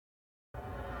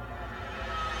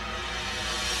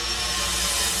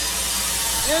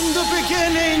In the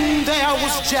beginning there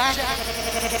was Jack.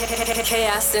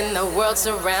 Chaos in the world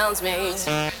surrounds me.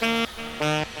 For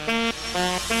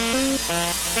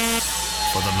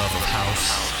the love of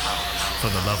house, for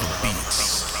the love of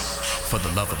beats, for the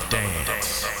love of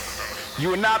dance.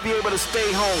 You will not be able to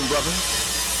stay home, brother.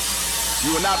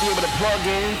 You will not be able to plug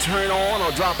in, turn on,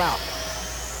 or drop out.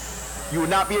 You will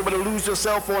not be able to lose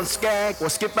yourself on Skag or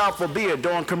skip out for beer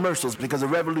during commercials because the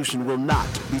revolution will not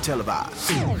be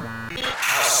televised.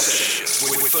 House Sessions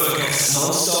with Fergus.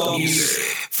 Non-stop music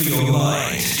for your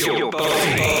mind, your body,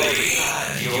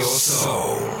 and your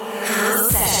soul.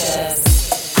 House Sessions.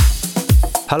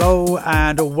 Hello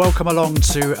and welcome along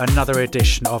to another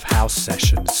edition of House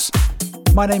Sessions.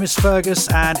 My name is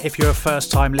Fergus, and if you're a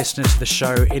first-time listener to the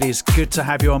show, it is good to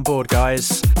have you on board,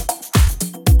 guys.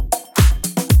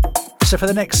 So for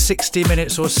the next 60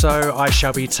 minutes or so, I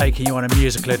shall be taking you on a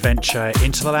musical adventure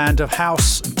into the land of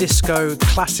house, disco,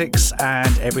 classics,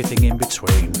 and everything in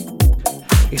between.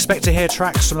 Expect to hear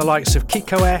tracks from the likes of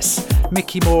Kiko S,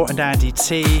 Mickey Moore and Andy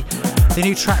T, the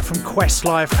new track from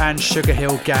Questlife and Sugar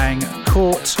Hill Gang,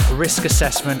 Court, Risk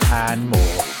Assessment, and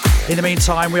more. In the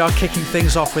meantime, we are kicking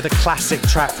things off with a classic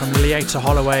track from Leata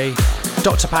Holloway,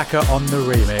 Dr. Packer on the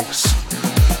remix.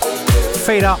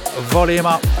 Feet up, volume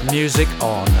up, music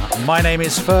on. My name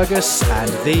is Fergus, and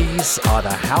these are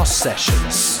the House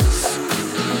Sessions.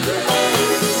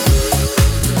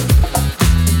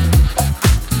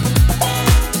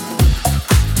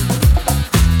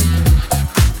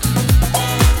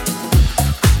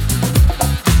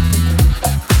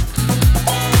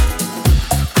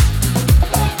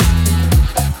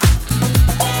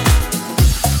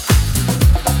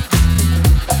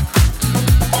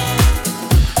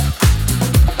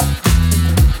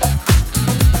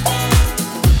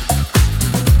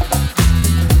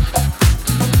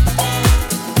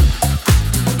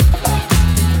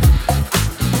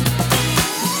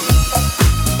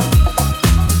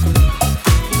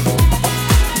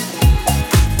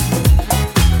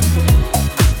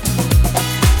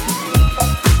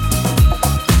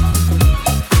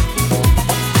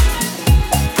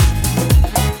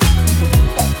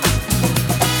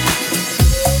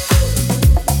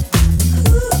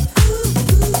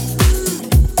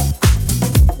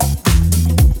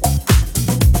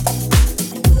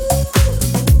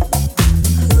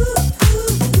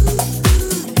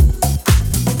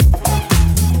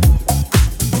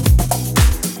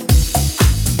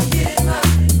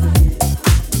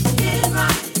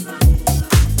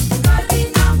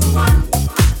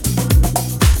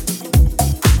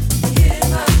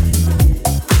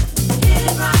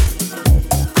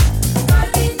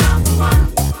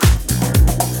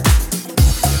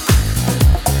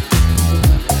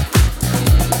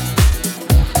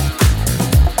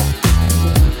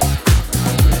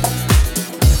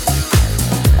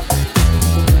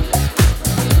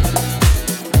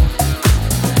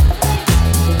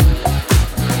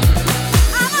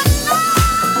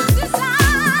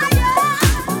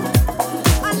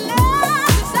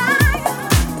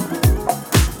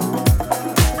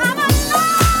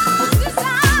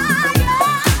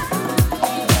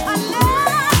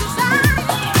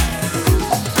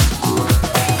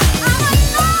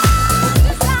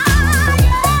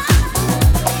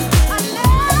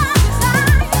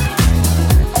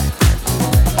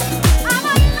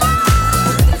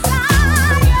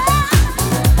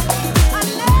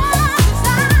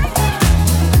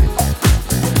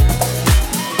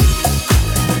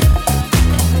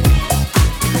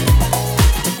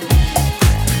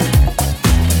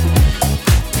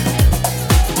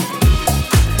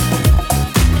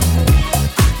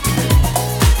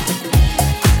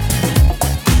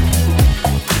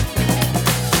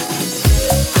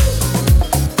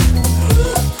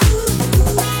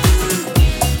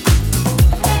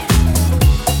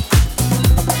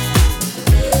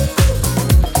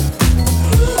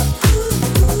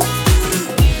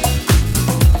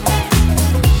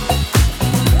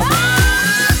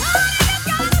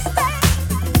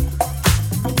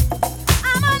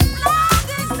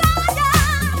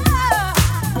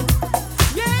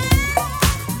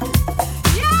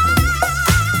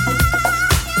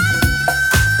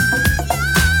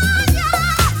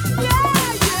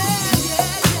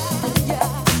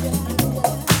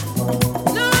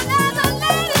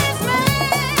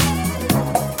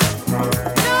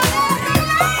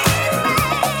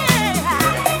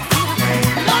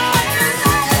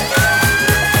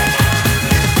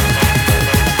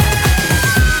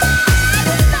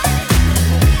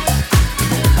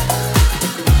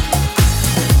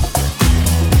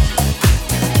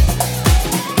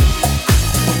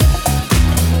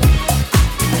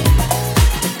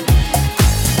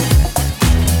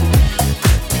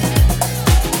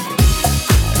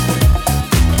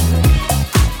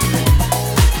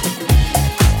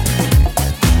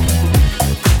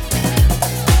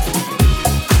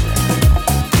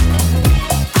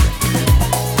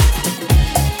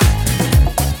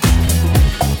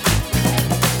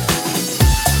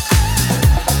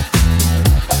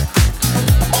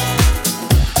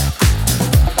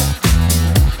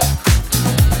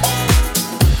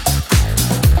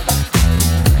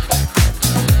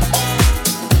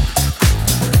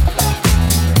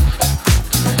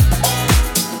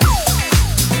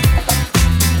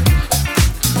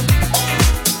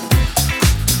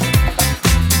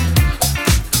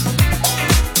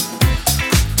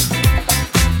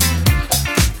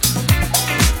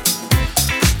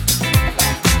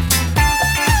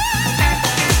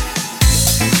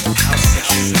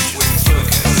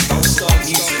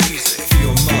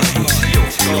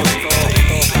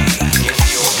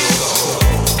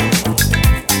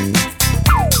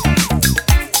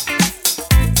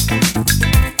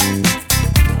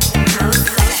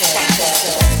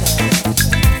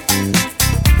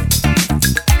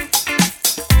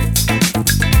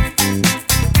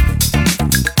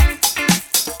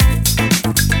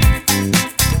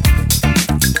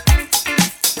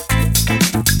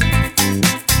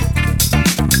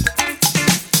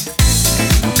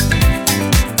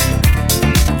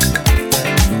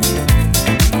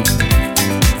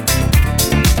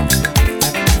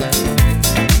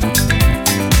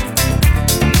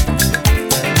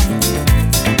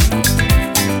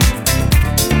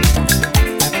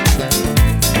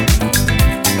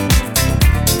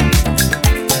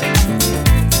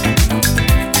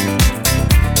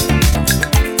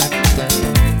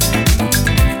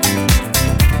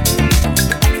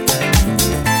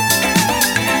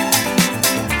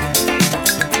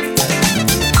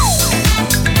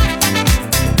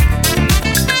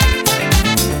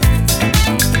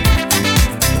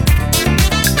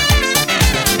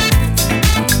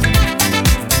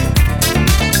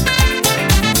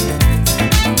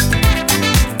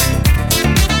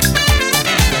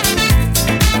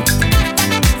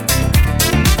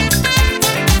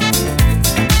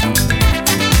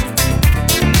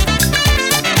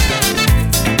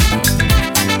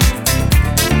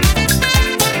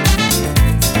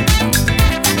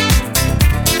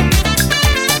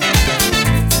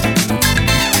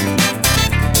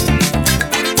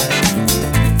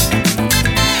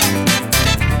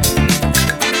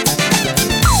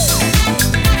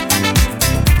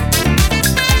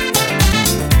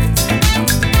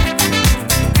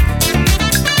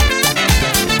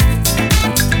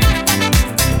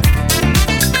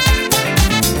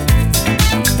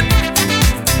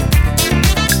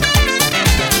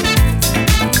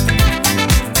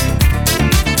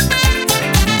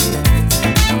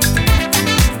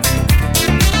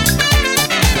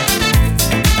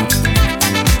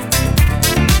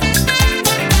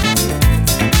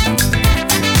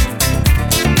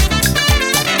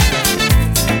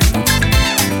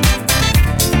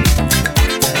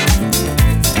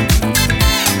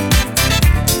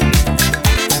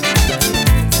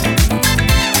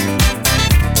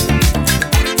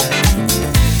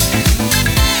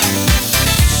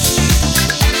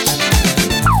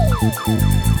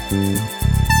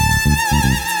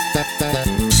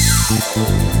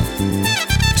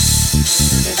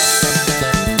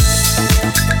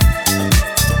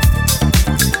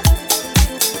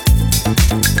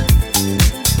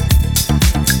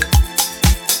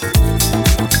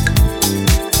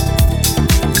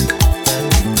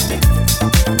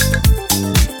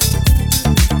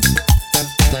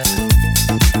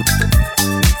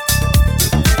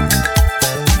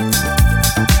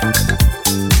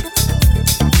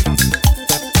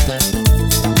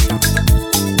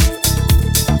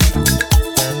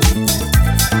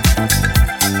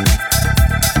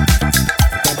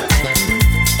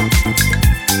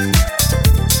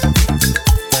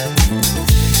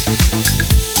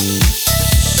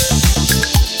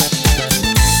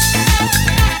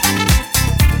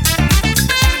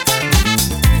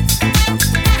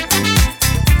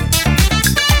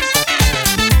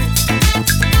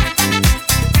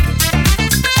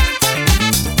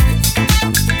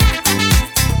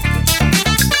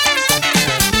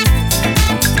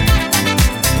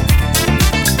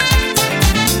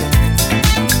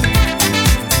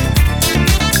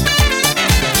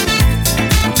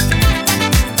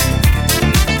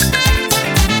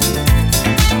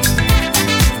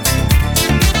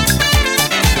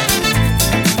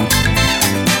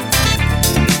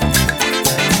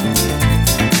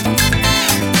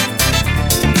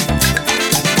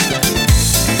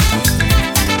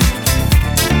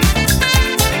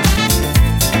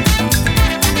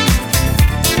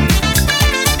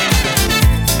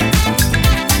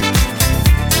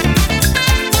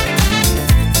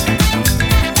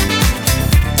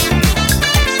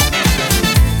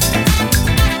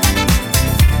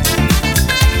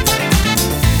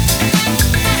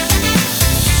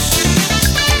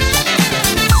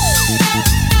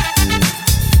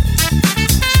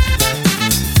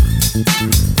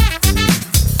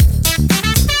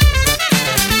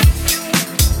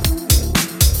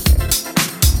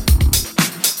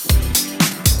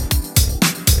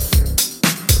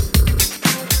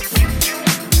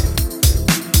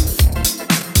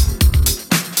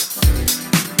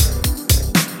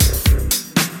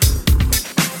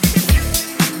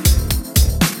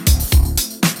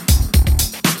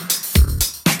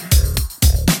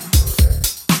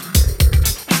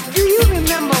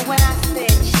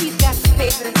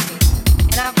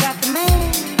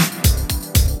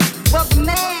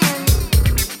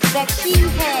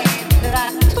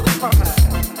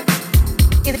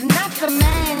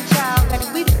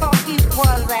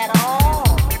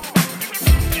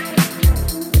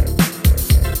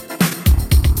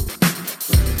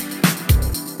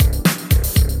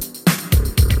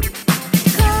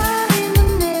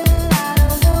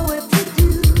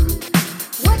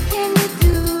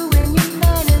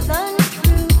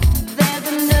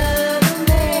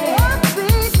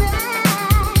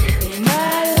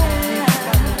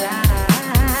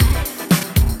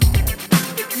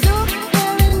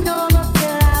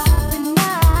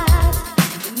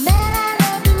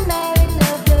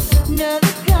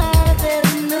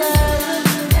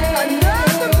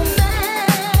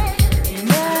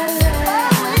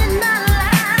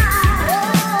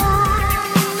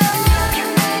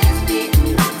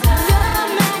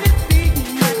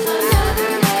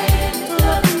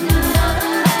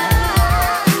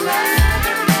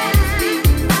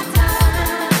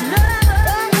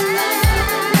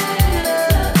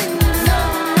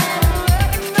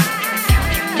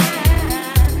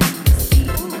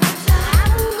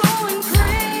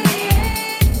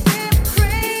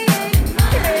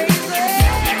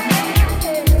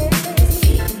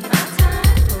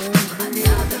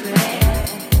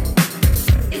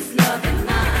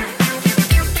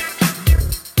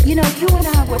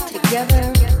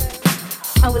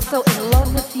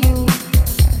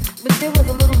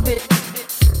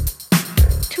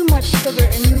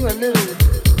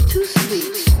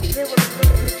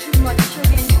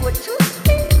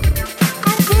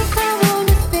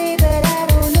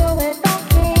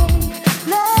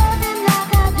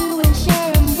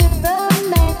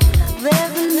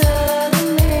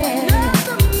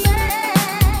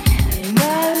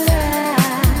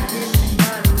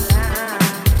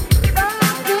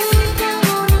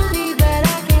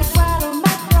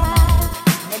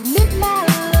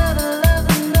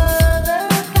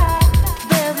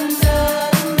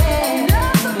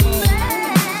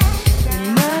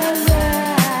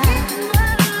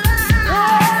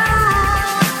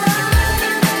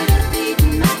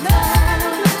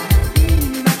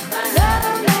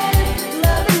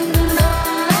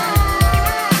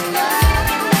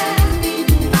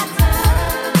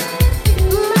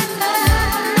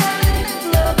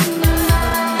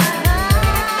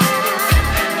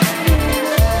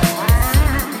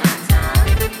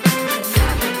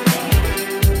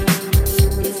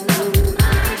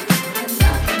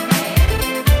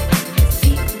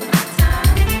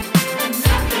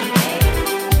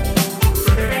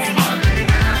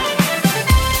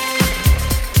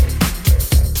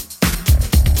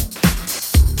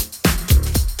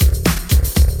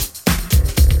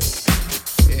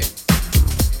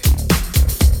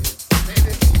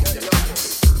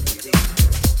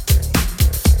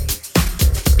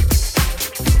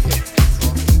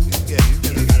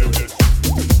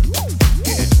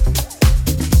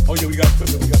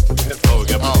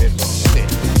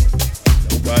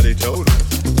 told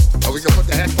us. Are we gonna put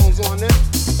the headphones on then?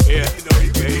 Yeah, you know,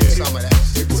 you can do some of that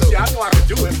shit too. Yeah, I know I can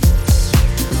do it.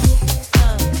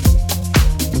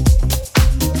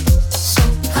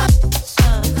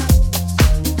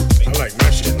 I like my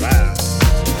shit loud.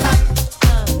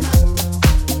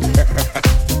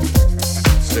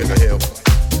 Stay the hell.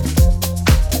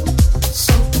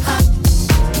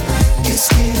 It's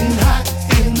getting hot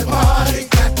in the party.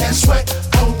 Got that sweat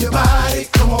on your body.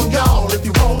 Come on, y'all, if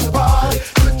you want to party,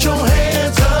 put your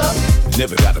hands up.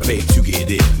 Never got to pay to get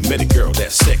in. Met a girl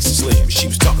that's sexy slim. She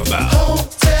was talking about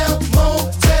hotel,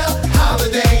 motel,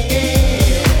 holiday inn.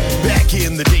 back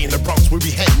in the day in the Bronx, we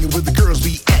be hanging with the girls,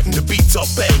 we acting, the beats are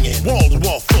banging. Wall to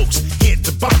wall, folks, hit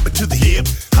the bumper to the hip.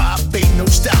 Hop ain't no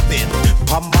stopping.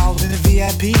 I'm all in the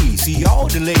VIP. See all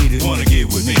the ladies wanna get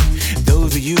with me.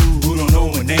 Those of you who don't know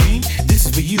my name, this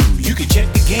is for you. You can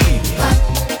check the game.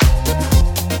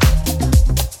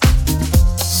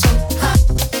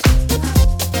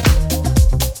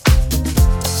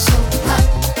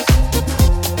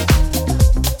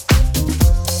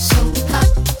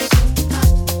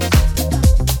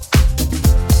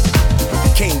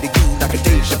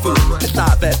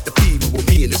 At the fever with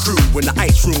me and the crew in the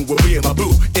ice room with me and my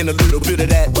boo in a little bit of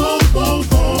that boom boom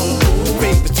boom.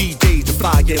 Famous DJs, the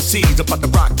fly MCs about to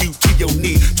rock you to your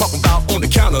knee. Talking about on the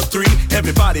count of three,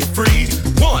 everybody freeze.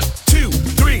 1, 2,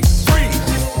 3, freeze.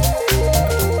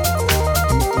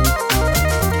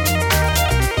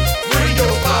 Bring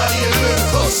your body a little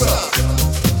closer.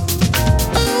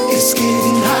 It's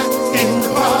getting hot in the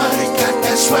party. Got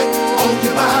that sweat on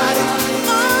your body.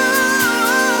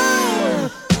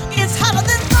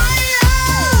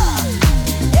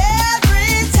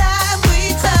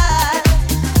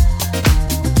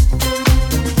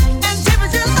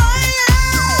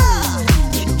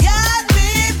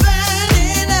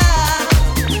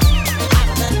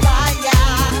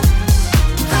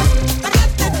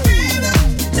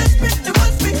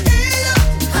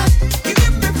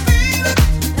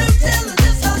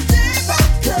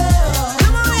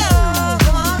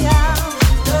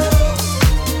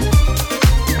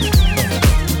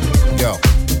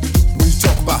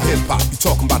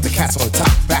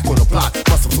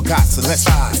 So let's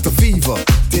ride. It's the fever,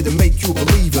 didn't make you a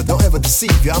believer. Don't ever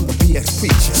deceive you, I'm the BX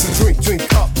preacher. So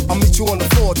drink up. I'll meet you on the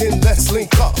floor, then let's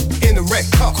link up. In the wreck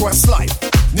car, Quest Life.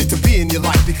 Need to be in your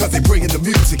life because they bringing the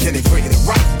music and they bringing it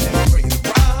right.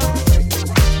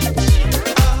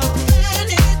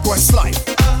 Quest Life.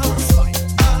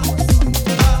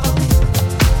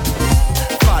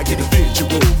 Fly get a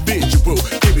visual.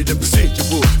 Give me the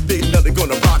residual. Big nothing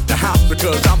gonna rock the house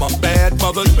because I'm a bad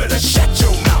mother. You better shut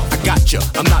your mouth. Gotcha.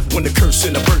 I'm not one to curse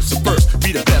in a verse of verse.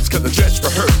 Be the best cause I dress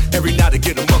for her. Every night I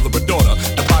get a mother or daughter.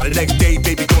 And by the next day,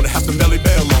 baby, gonna have some Melly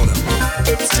Bell on her.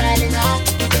 It's turning up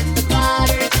in the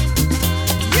party.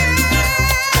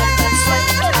 Got that sweat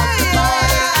on the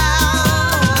body.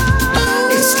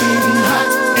 It's getting hot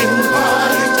in the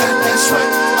party. Got that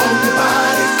sweat on your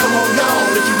body. Come on,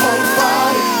 y'all, if you want to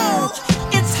party.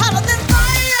 It's hotter than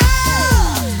fire.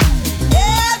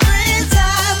 Every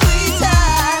time we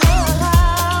touch.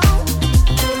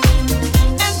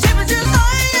 And temperature's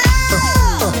higher.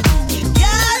 You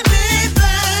got me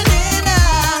burning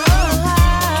up.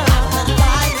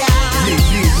 Fire.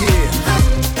 Yeah.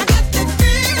 I got that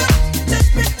feeling, just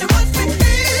pretty once we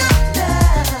feel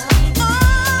now.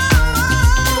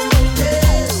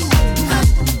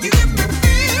 You get me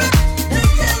feeling, no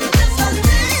telling just how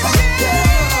deep.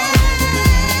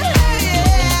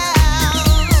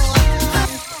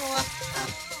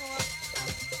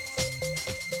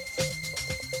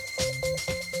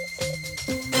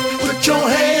 Put your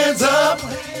hands up.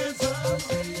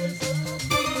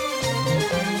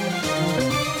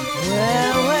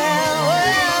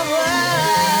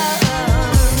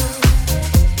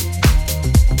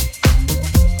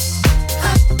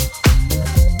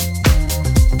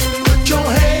 Put your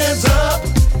hands up.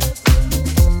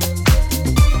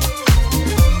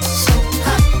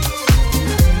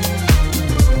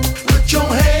 Put your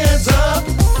hands up.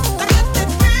 I got that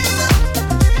feeling.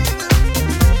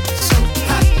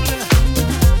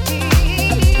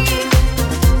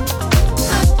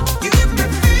 You get me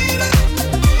feeling.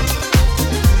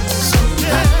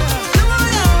 Come on,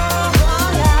 y'all.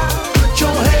 Put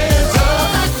your hands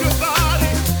up. Rock your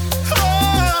body.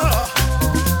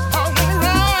 I wanna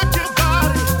rock your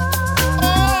body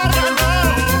all night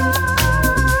long.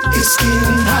 It's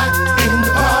getting hot in the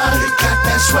party. Got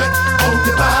that sweat on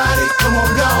your body. Come on,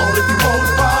 y'all, if you want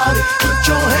to party, put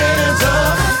your hands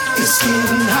up. It's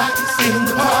getting hot in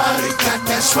the party. Got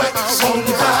that sweat on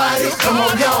your body. Come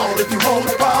on, y'all, if you want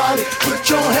to party, put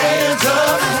your hands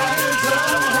up.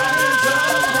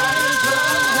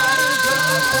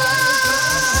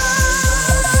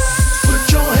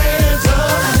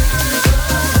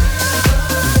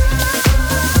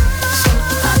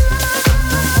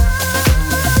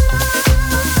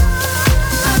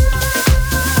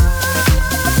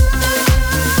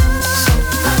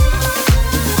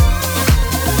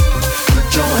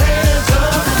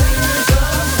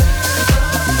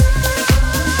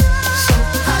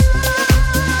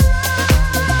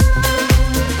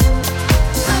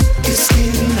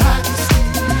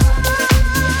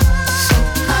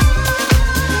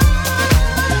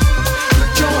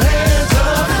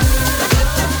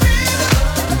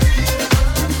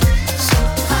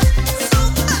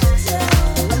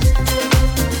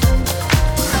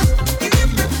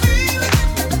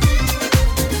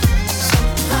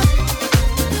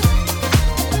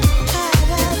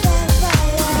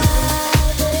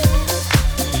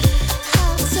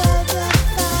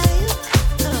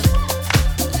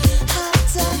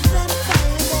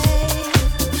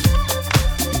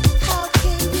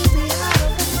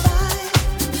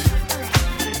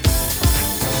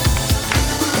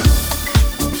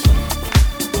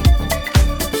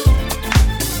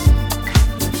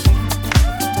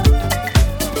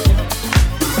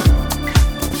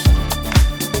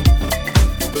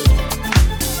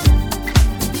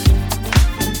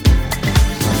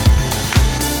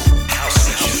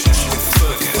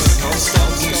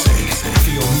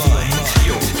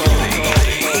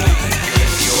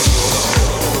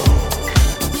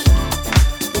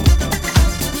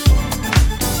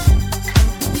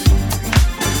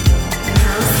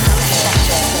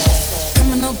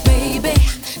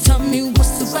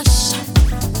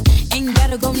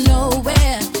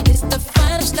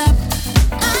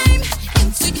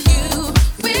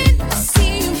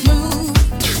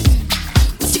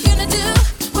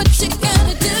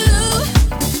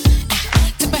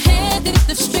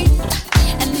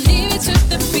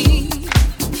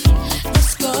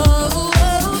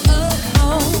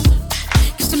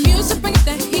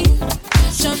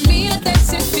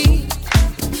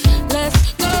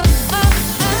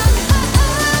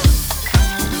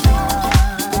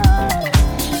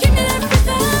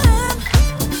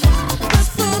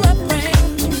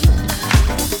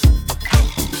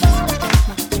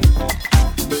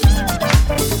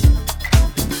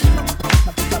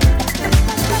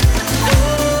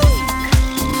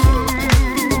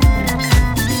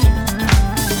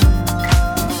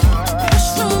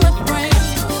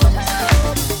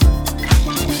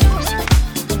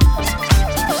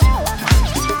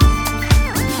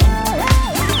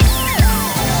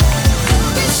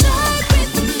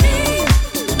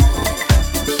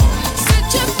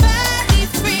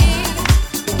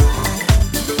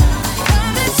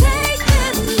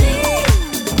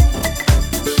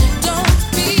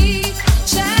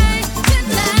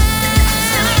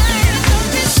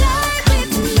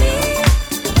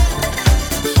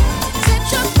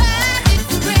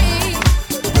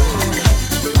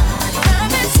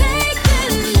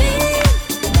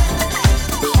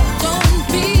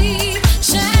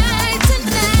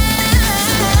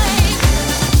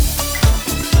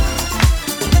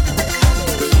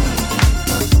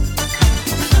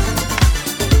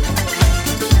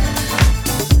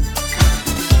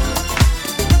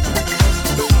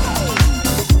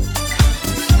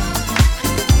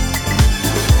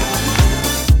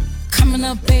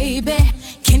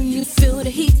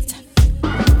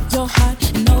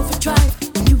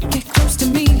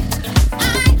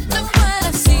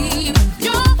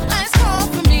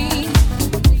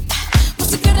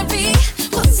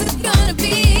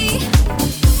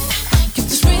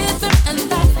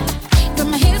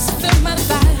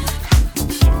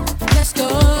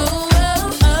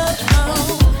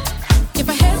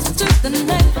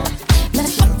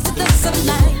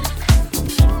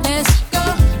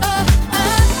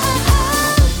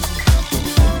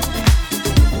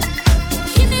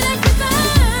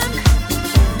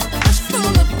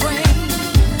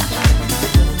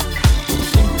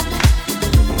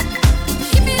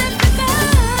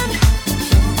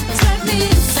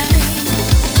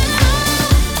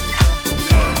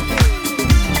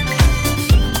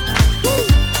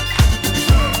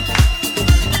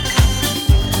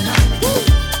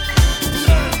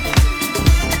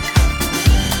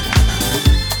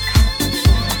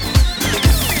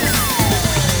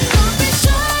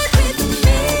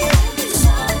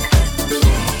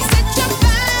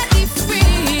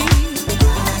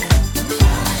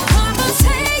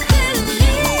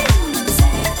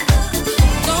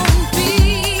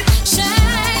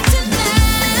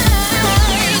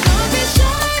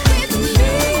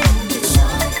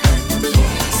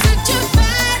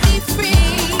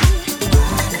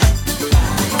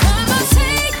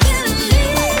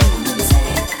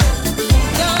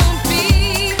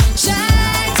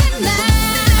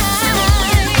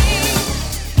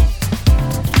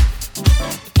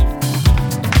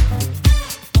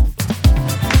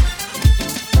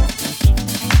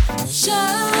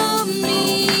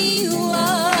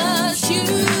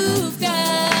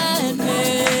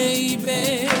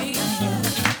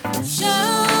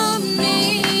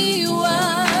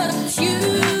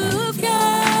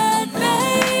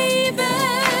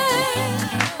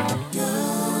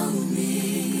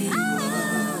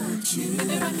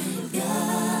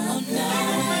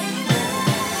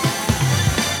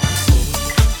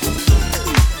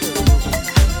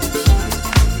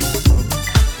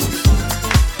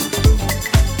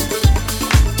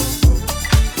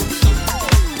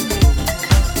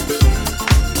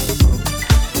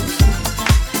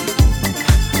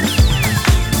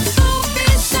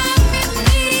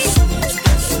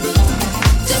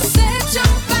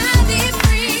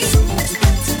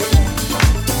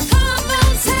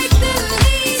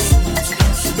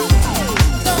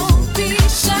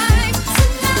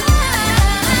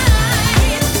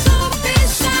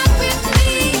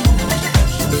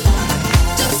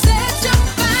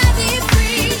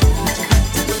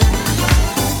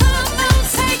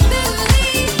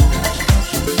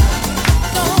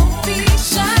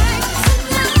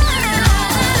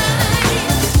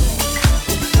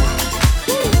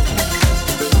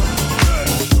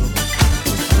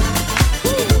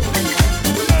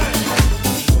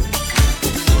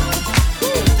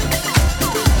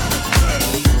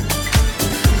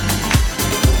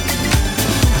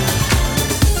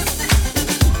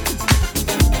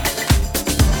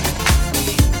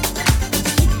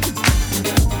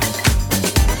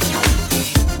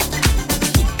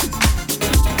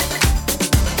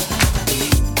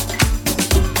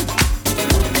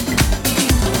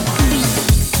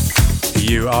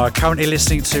 You are currently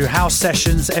listening to House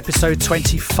Sessions, episode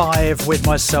 25, with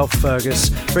myself, Fergus,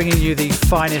 bringing you the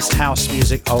finest house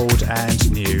music, old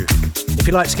and new. If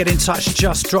you'd like to get in touch,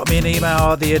 just drop me an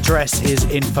email. The address is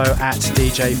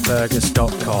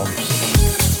info@djfergus.com.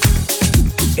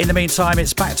 In the meantime,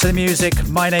 it's back to the music.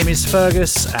 My name is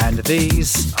Fergus, and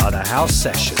these are the House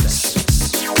Sessions.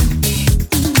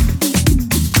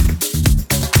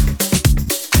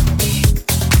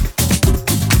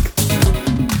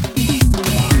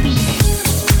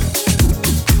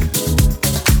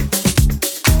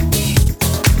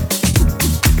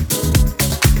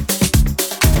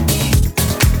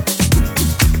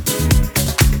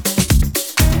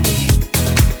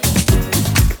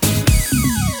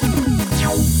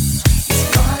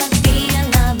 It's gonna be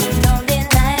another lonely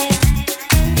night.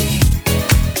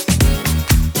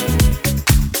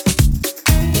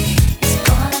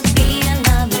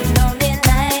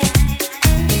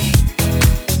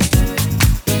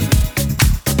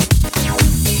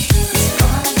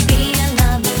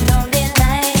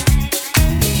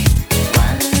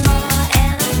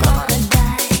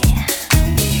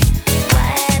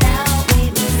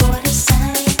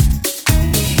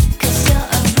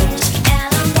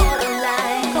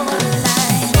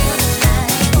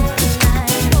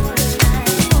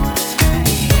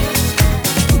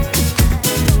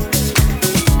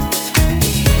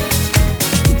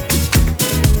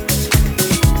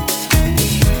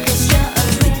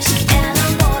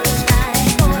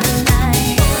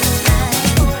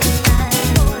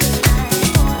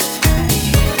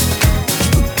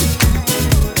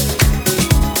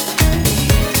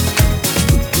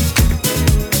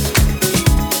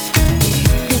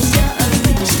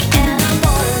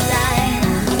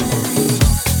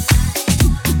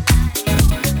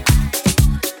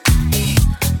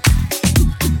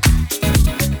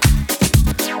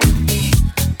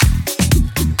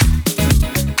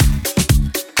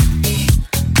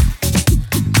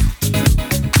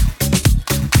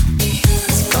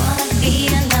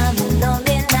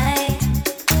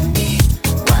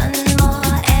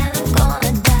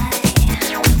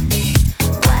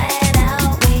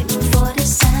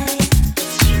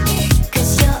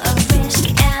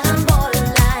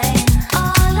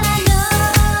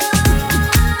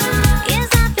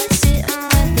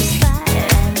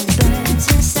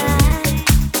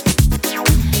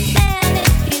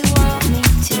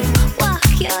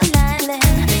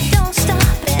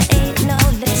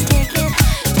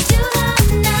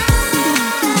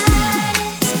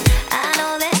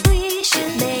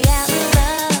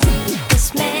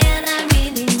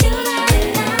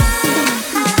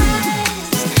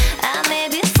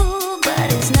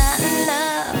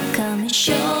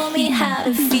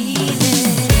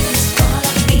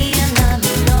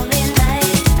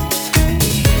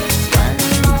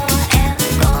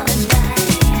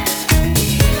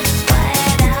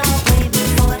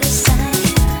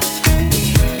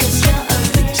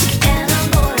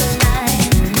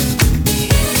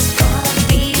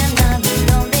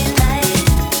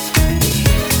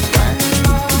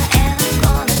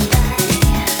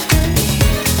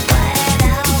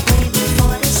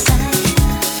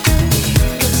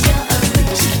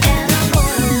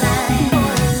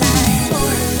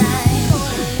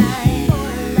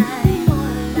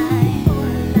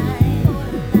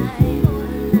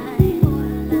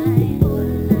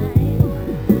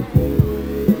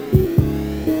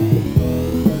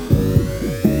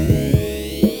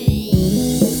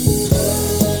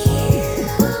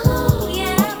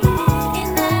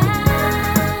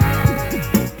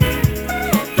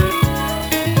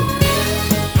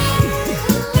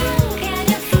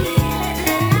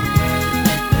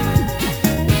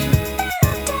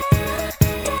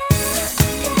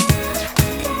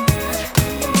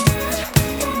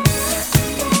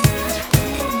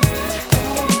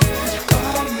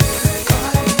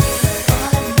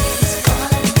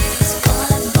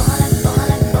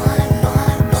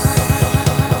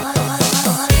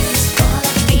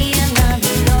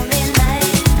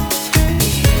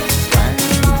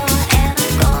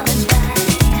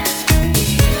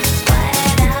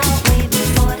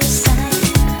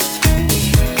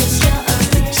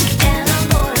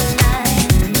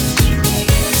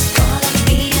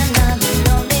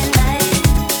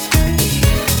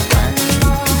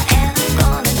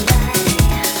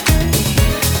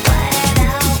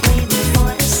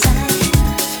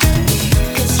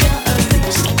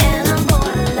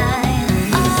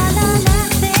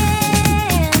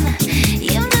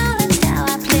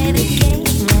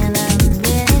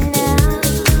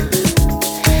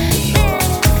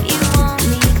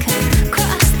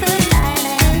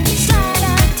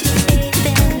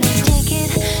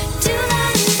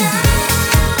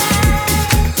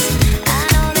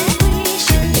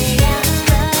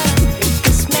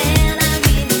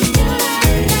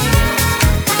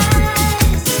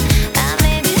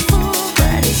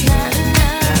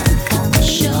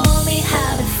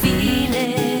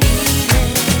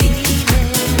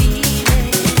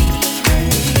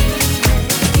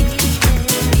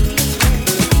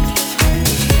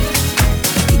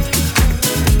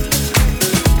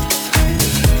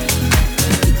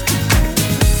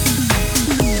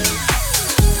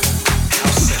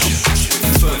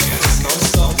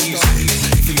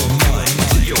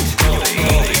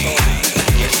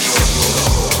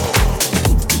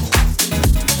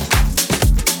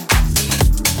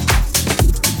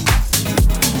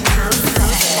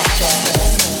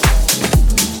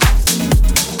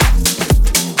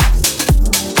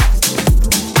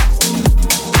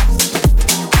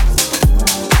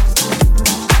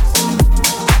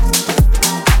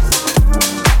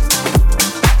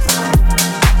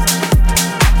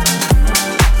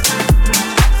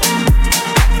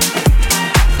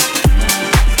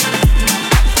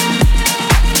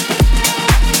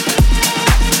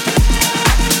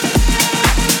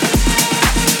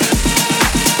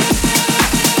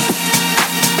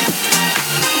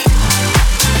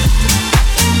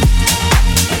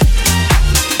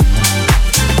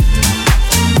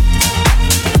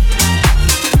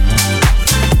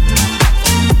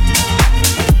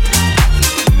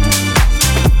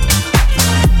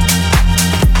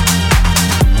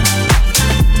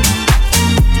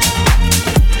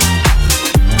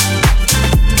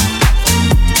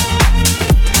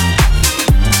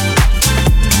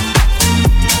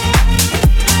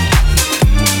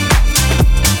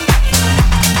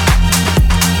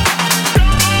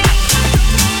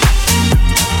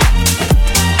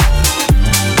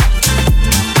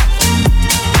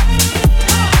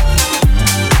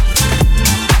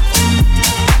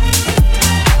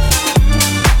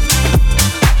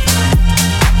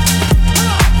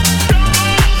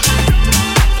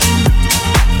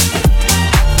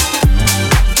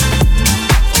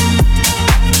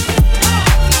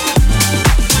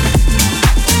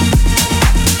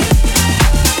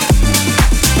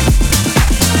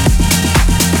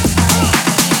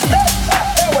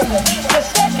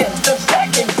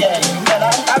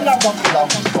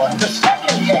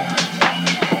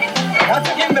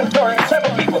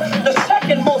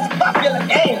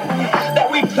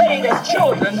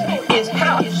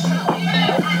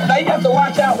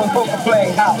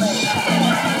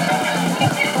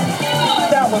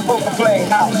 That was Booker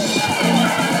Playhouse.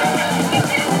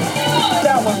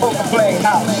 That was Booker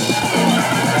Playhouse.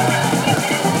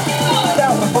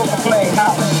 That was Booker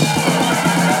Playhouse.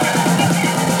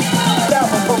 That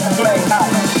was Booker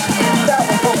Playhouse. That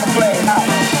was Booker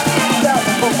Playhouse. That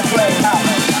was Booker Playhouse.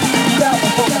 That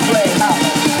was Booker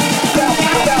Playhouse.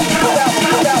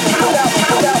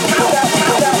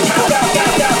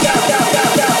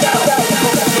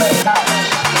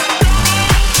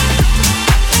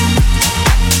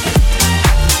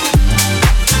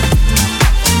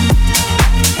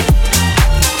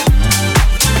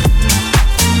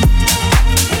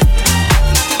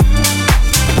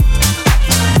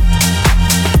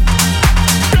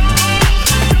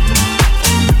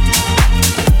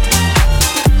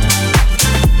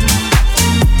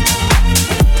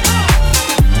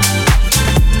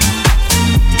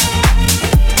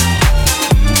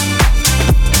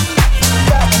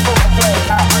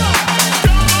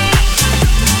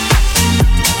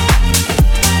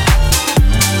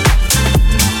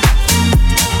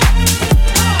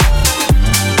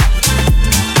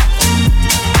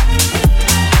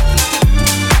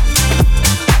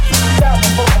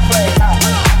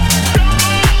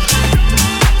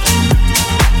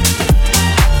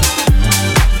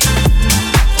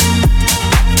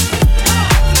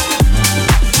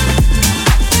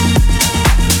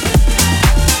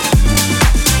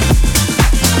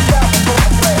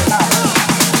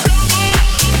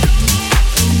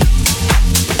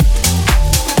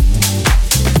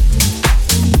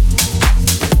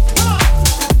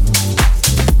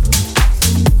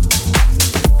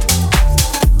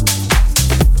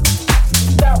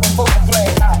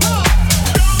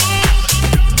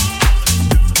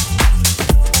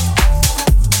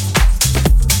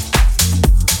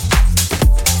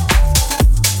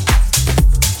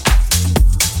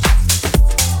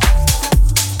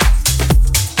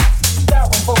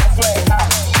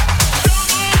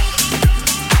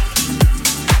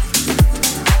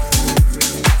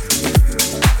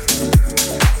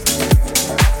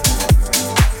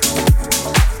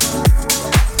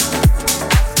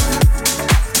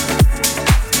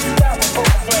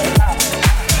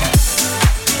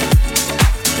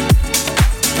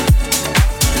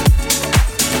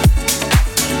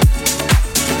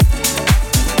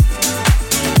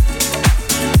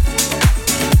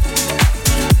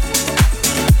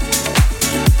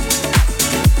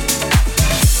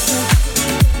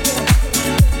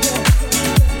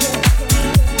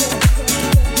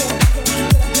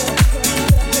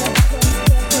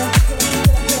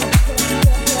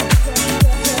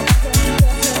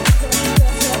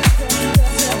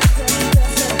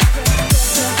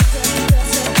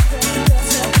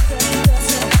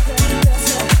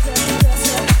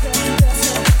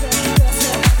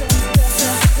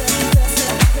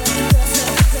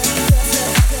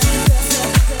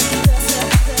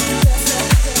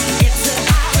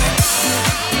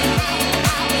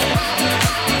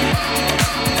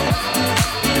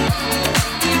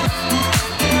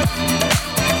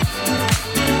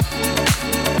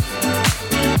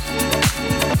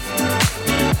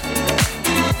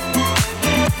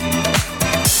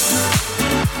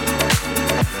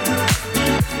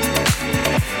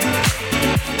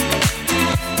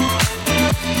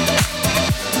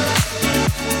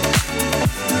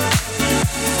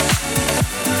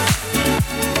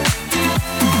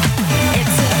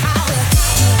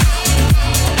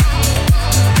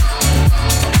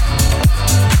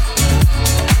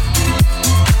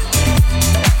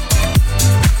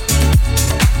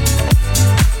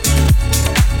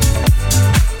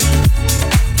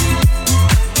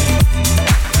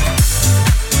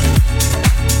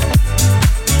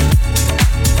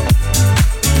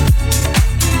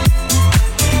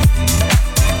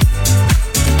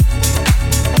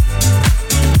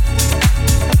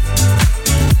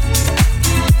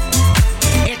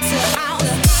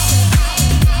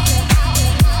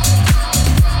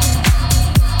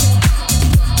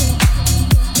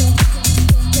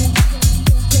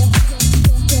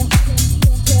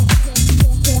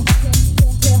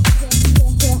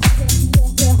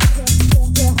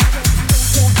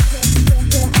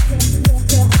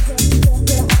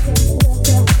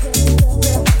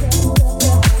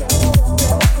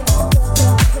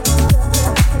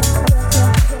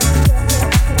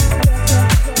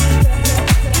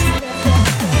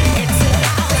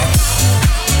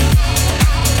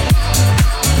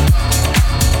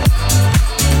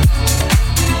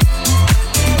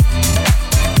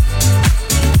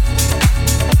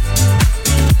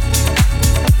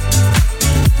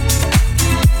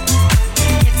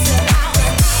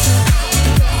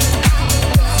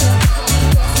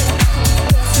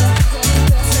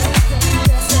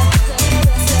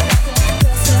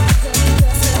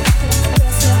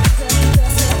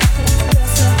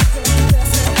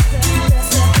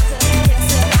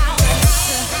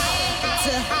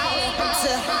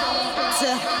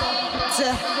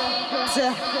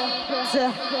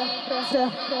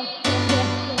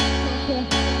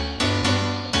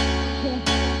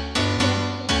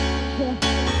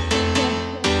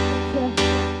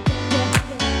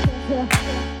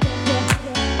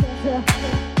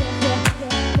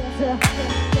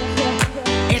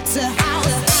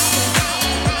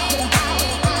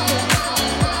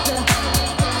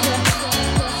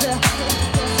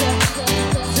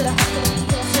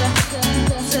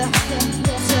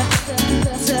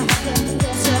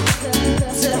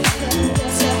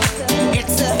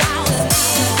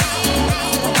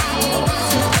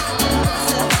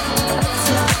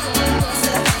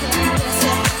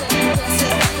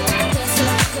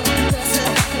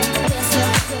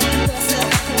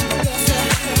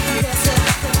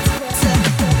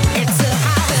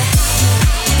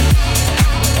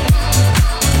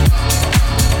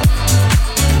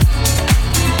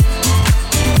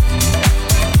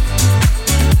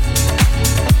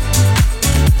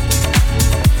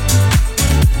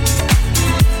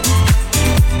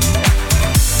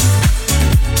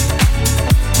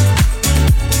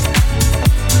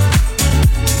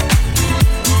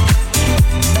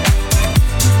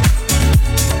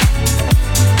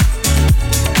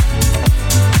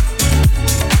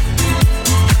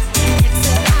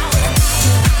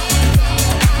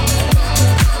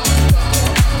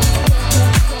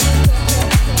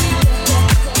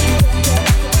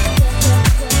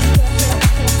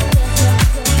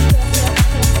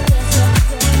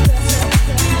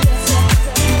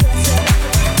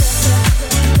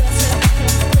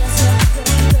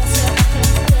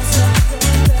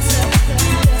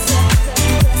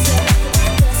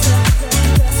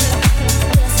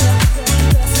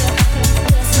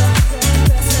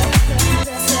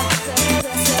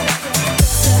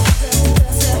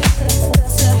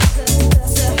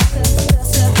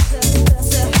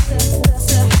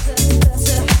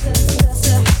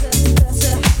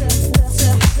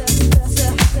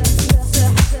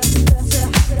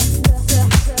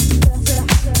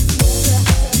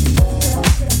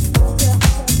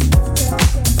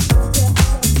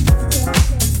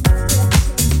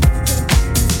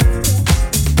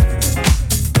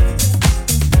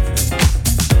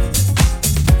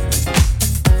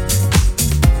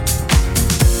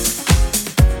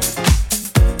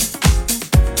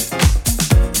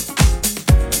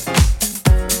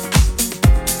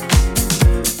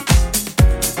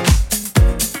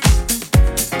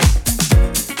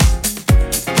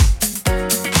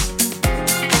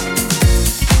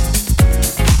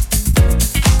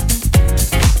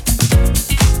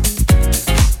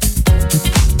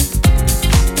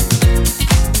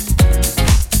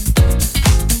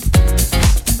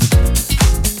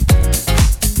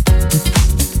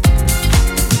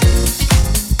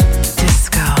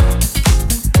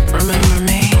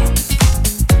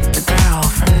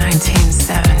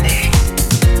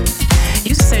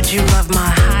 you love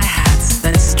my hi-hats,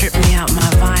 then strip me out my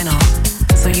vinyl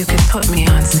so you could put me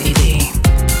on CD.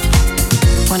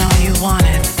 When all you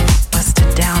wanted was to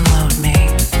download me.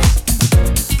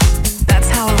 That's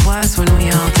how it was when we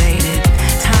all dated.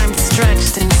 Time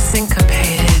stretched and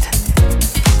syncopated.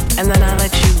 And then I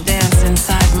let you dance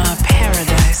inside my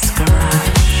paradise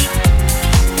garage.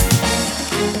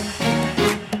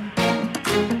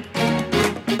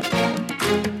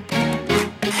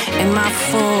 In my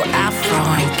full afro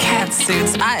and cat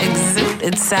suits, I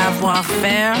exuded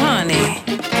savoir-faire, honey.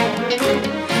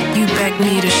 You begged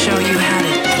me to show you how to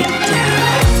get down.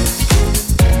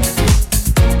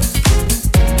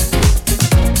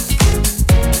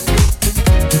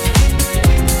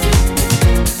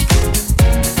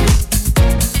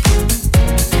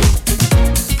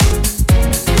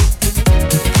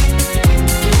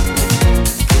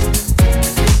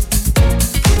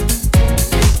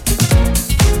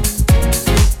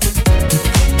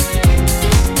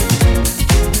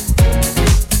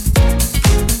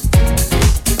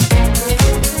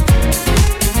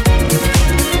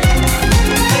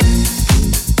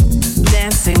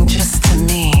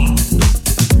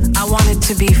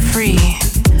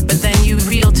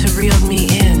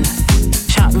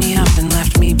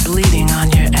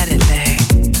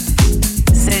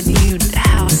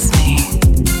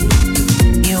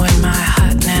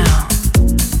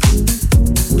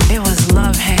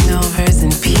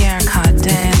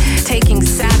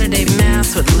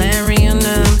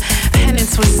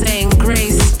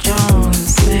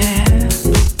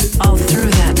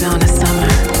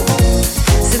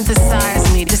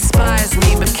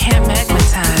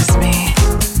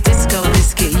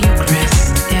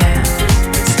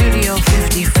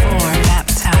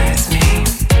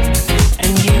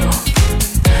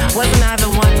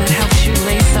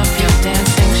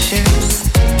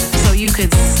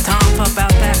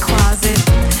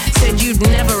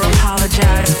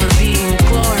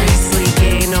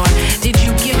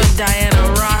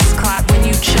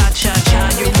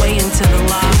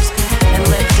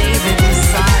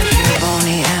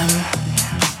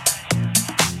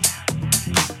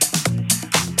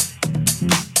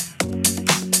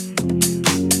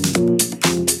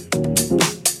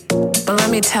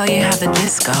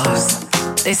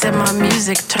 They said my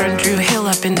music turned Drew Hill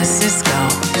up into Cisco.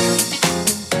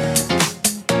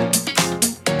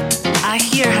 I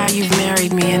hear how you've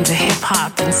married me into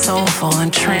hip-hop and soulful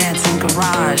and trance and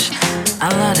garage. I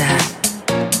love that.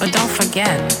 But don't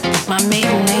forget, my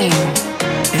maiden name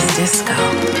is Disco.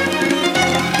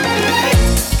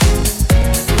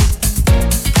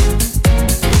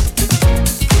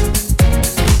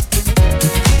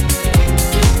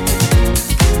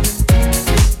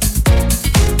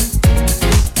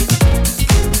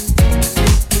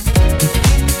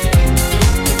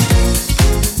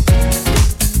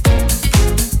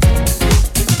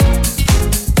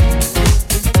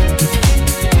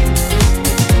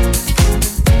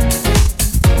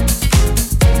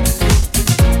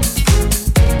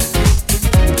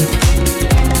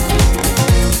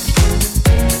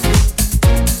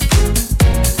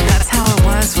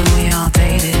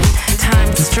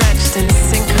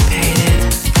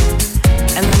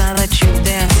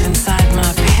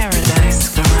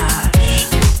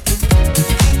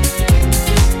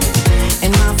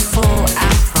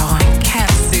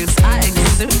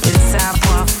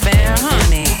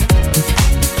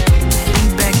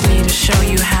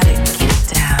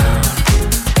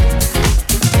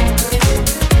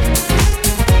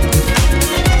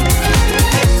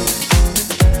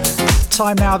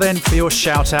 Time now then for your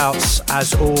shout outs.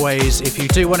 As always, if you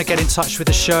do want to get in touch with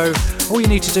the show, all you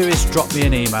need to do is drop me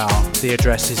an email. The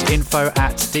address is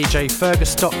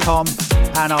info@djfergus.com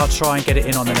and I'll try and get it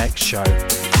in on the next show.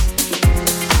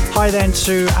 Hi then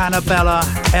to Annabella,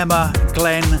 Emma,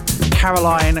 Glenn,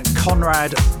 Caroline,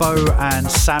 Conrad, Bo and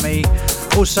Sammy.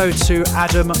 Also to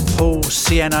Adam, Paul,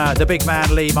 Sienna, the big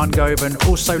man Lee Mungovan,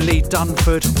 also Lee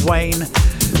Dunford, Wayne,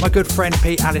 my good friend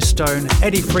Pete Alistone,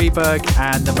 Eddie Freeberg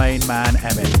and the main man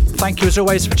Emmett. Thank you as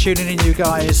always for tuning in, you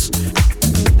guys.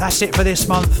 That's it for this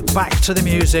month. Back to the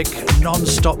music,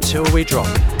 non-stop till we drop.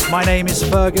 My name is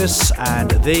Fergus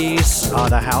and these are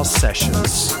the House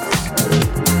Sessions.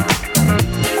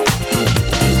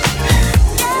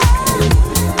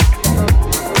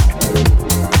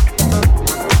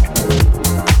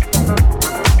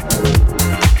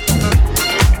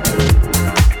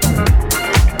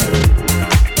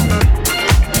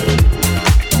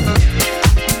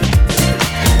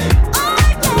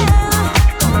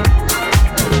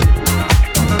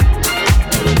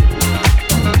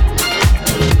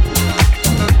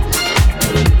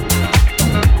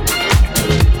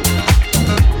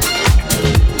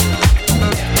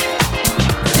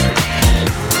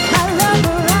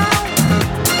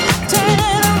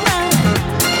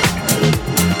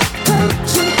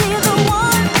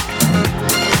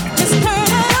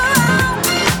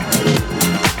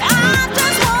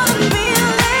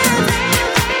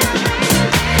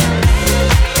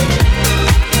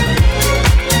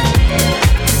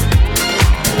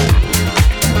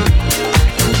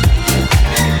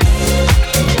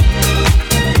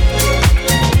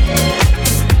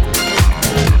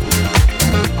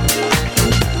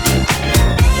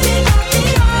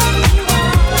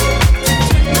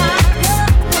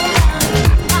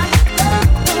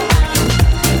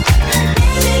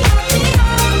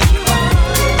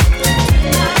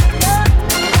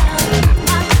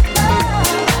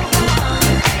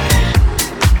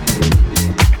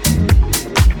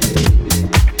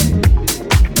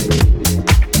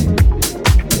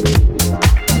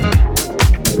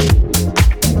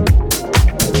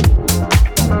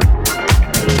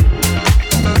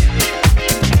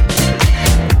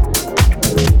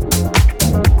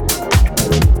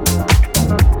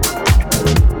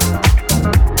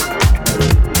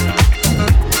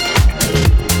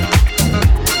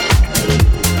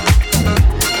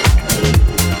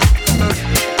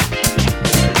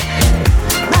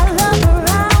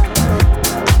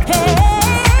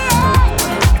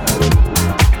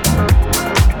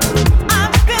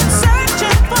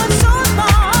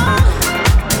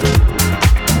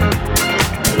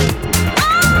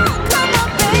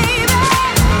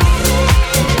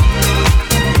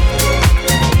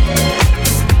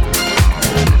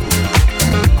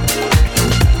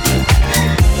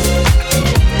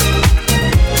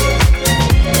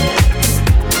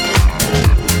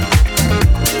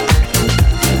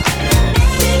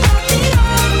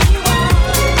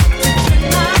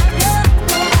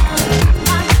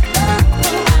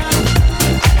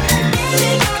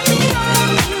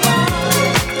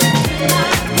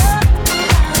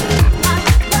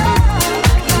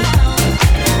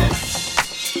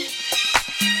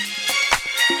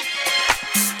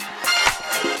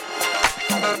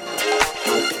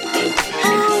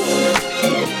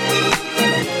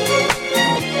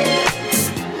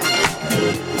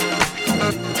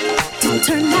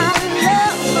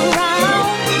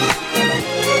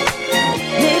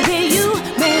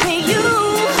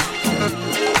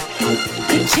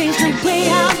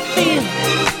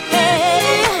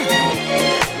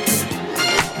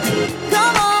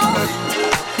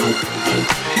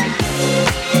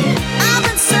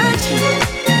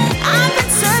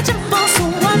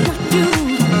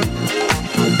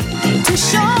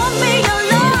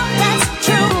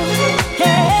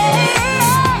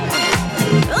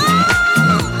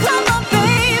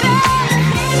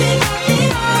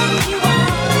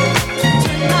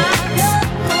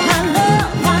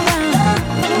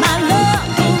 My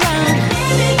love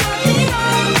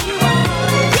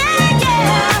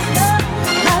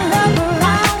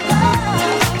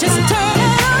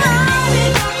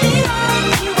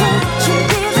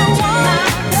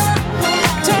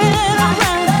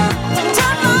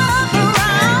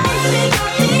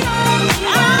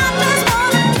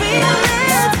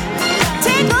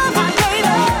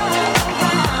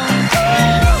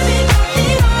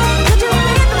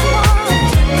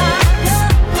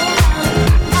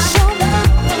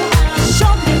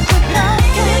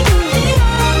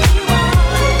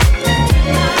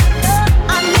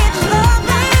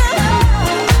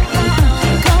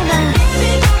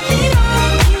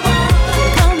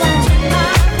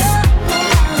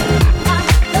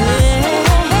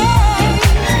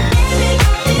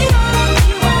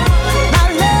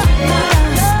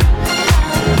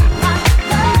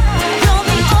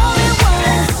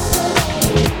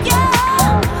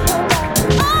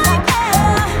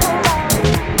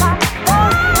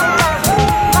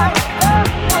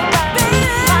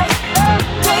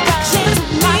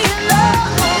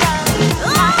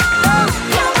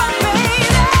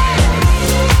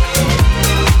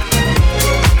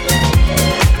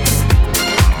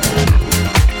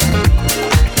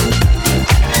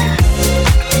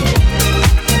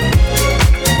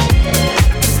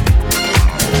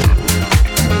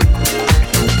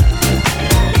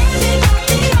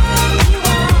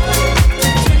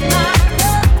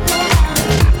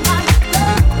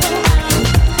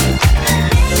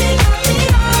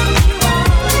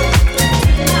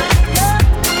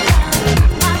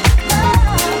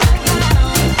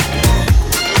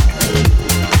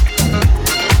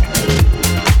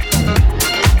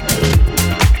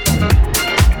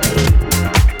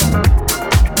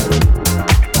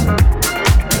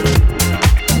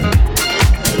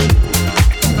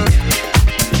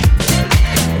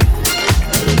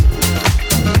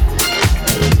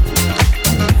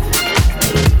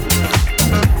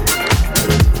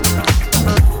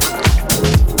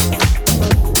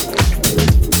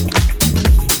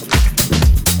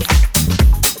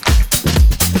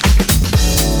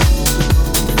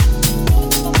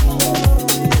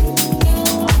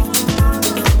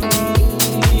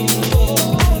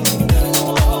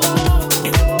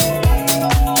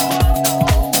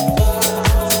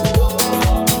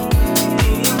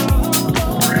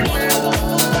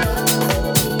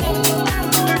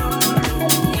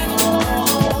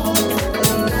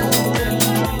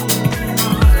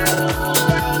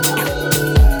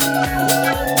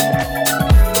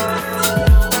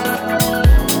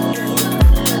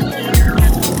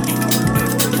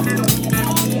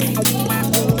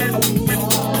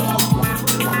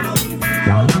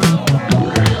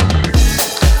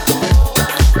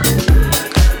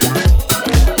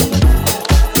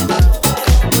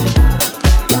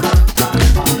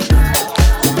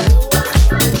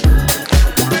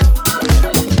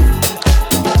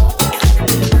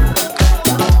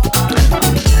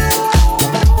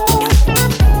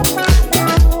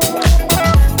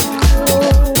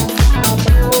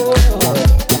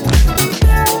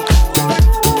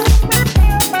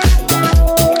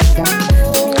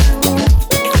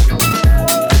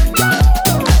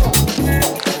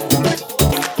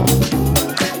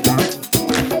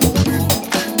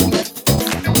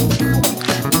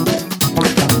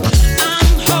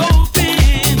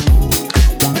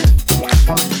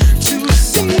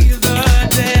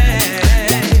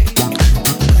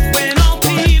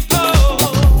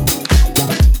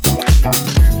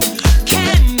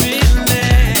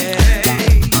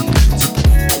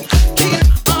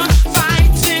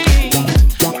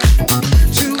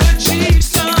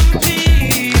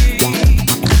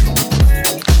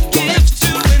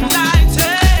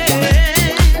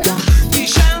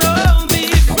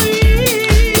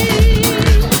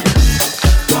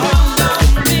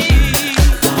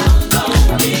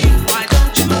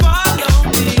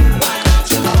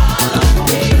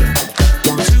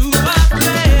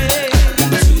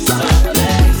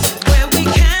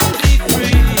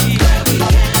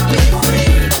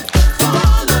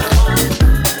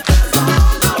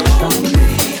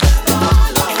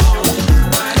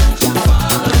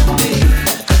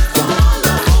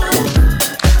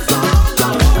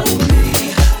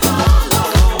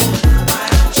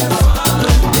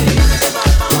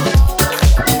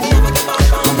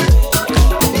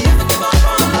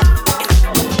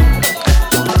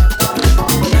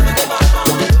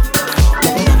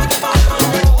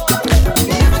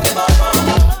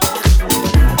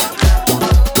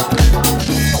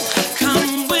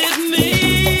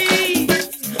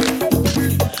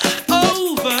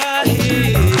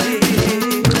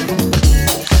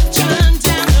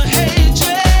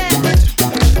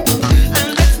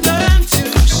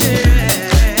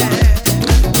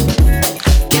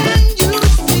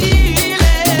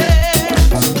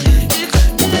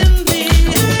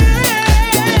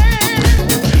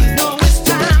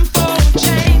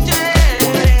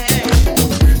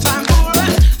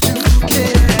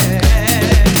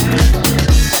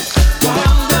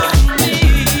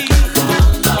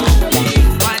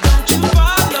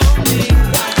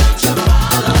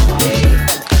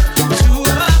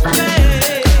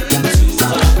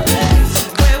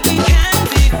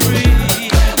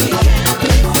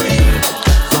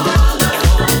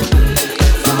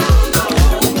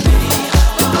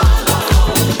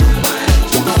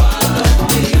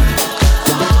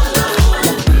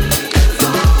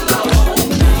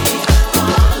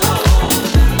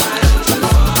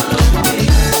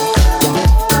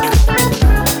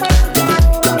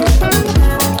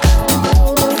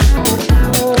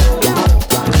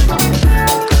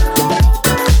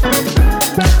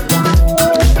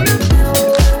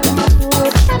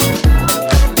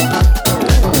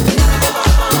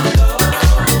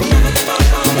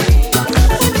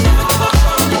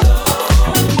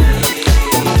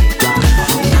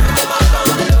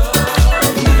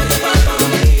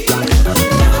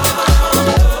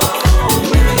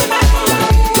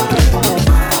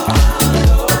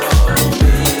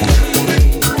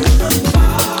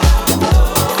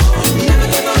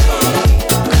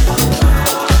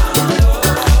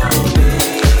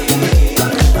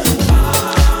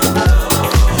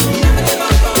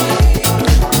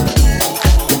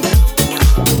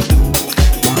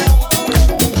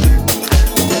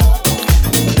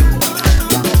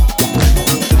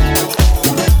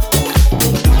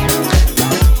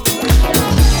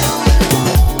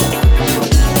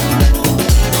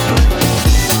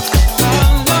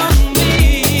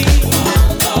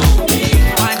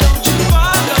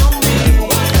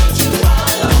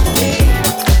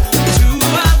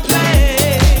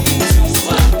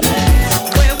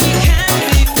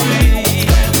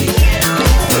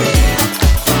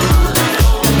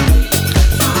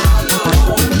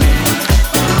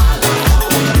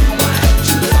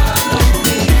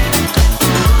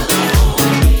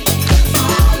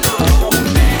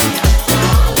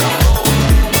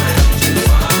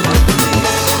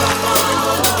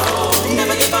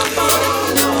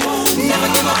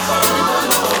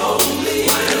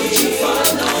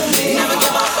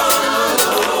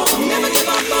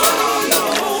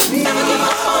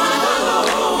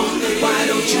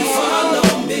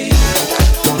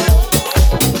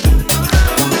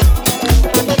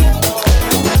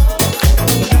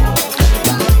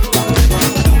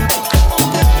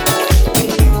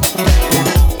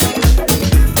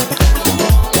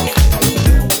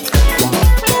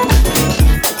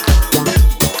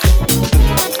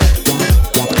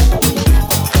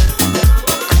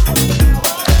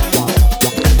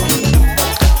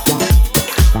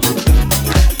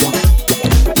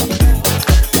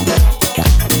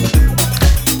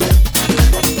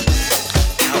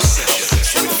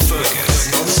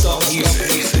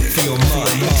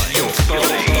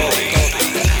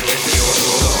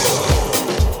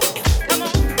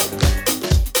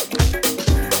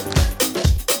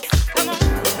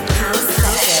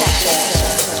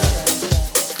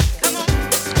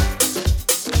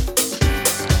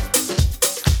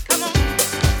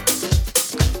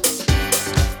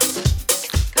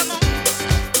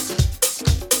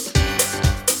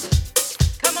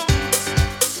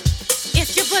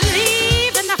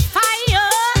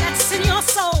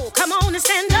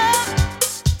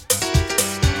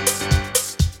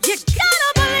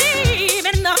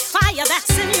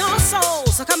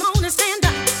so come on and stand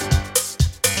up.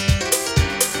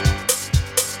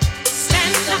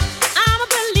 Stand up. I'm a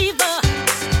believer.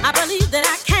 I believe that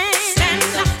I can. Stand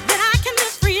up. That I can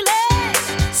live freely.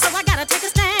 So I gotta take a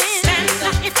stand. Stand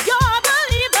up. If you're a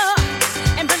believer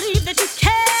and believe that you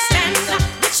can. Stand up.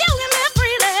 That you can live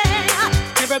freely.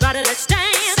 Everybody, let's stand.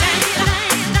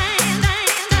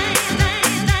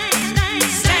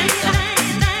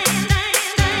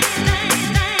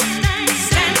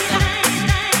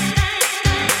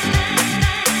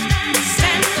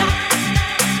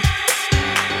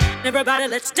 Everybody,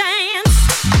 let's dance.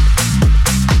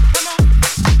 Come on.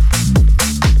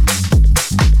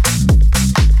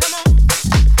 Come on.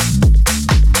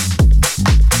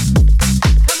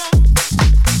 Come on.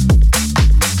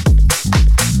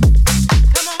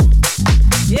 Come on.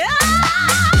 Yeah.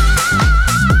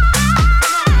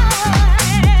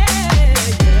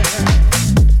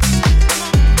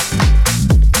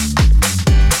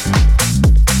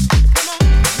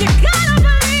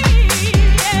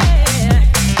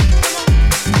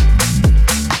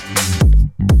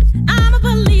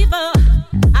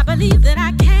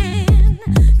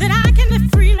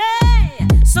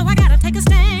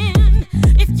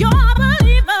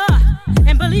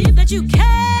 You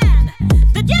can,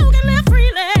 that you can live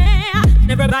freely.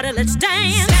 Everybody, let's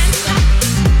dance. Stand up.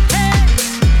 Hey.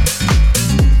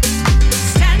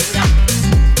 Stand up.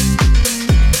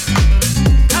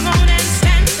 Come on and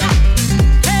stand up.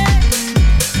 Hey.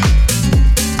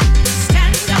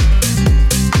 Stand up.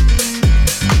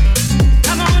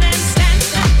 Come on and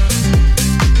stand up.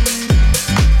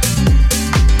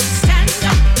 Stand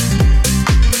up.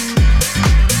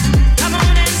 Come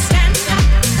on and stand up.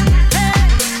 Hey.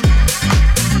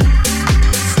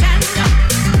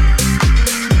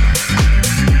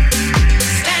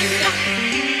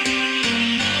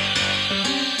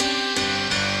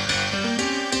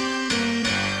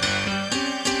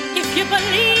 If you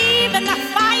believe in the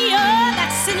fire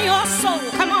that's in your soul,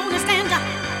 come on and stand up.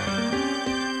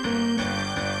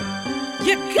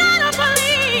 You gotta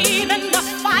believe in the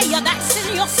fire that's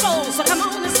in your soul, so come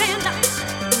on and stand up.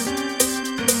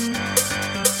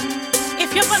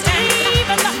 If you believe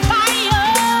in the fire,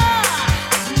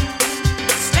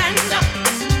 stand up.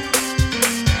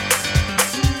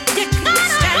 You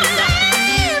gotta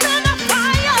believe in the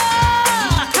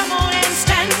fire. Come on and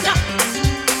stand up.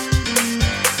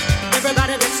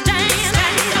 Everybody, let's dance.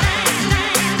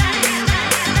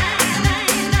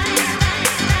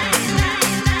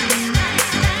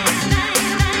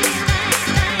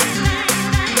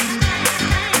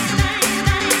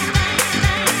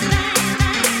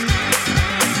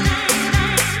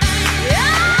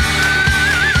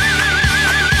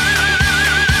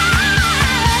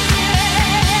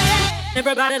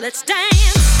 Everybody, let's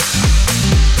dance.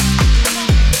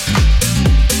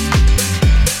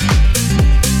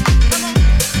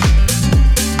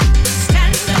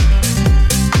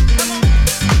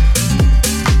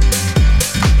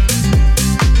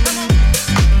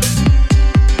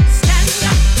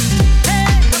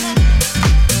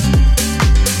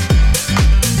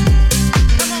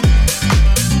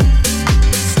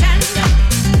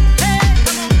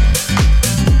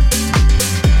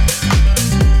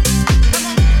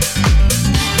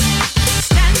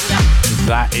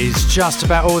 That is just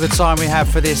about all the time we have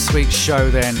for this week's show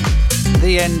then.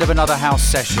 The end of another House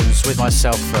Sessions with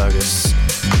myself, Fergus.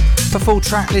 For full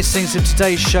track listings of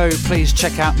today's show, please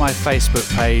check out my Facebook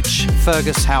page,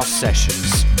 Fergus House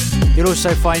Sessions. You'll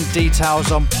also find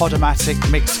details on Podomatic,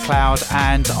 Mixcloud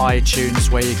and iTunes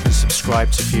where you can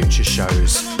subscribe to future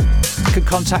shows. You can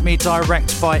contact me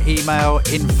direct by email,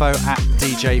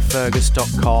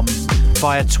 info@djfergus.com,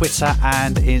 via Twitter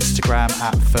and Instagram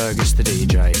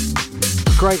 @FergusTheDJ.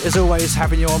 Great as always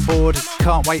having you on board.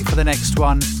 Can't wait for the next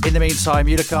one. In the meantime,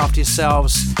 you look after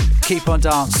yourselves. Keep on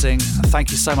dancing. Thank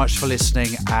you so much for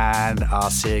listening, and I'll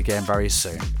see you again very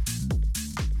soon.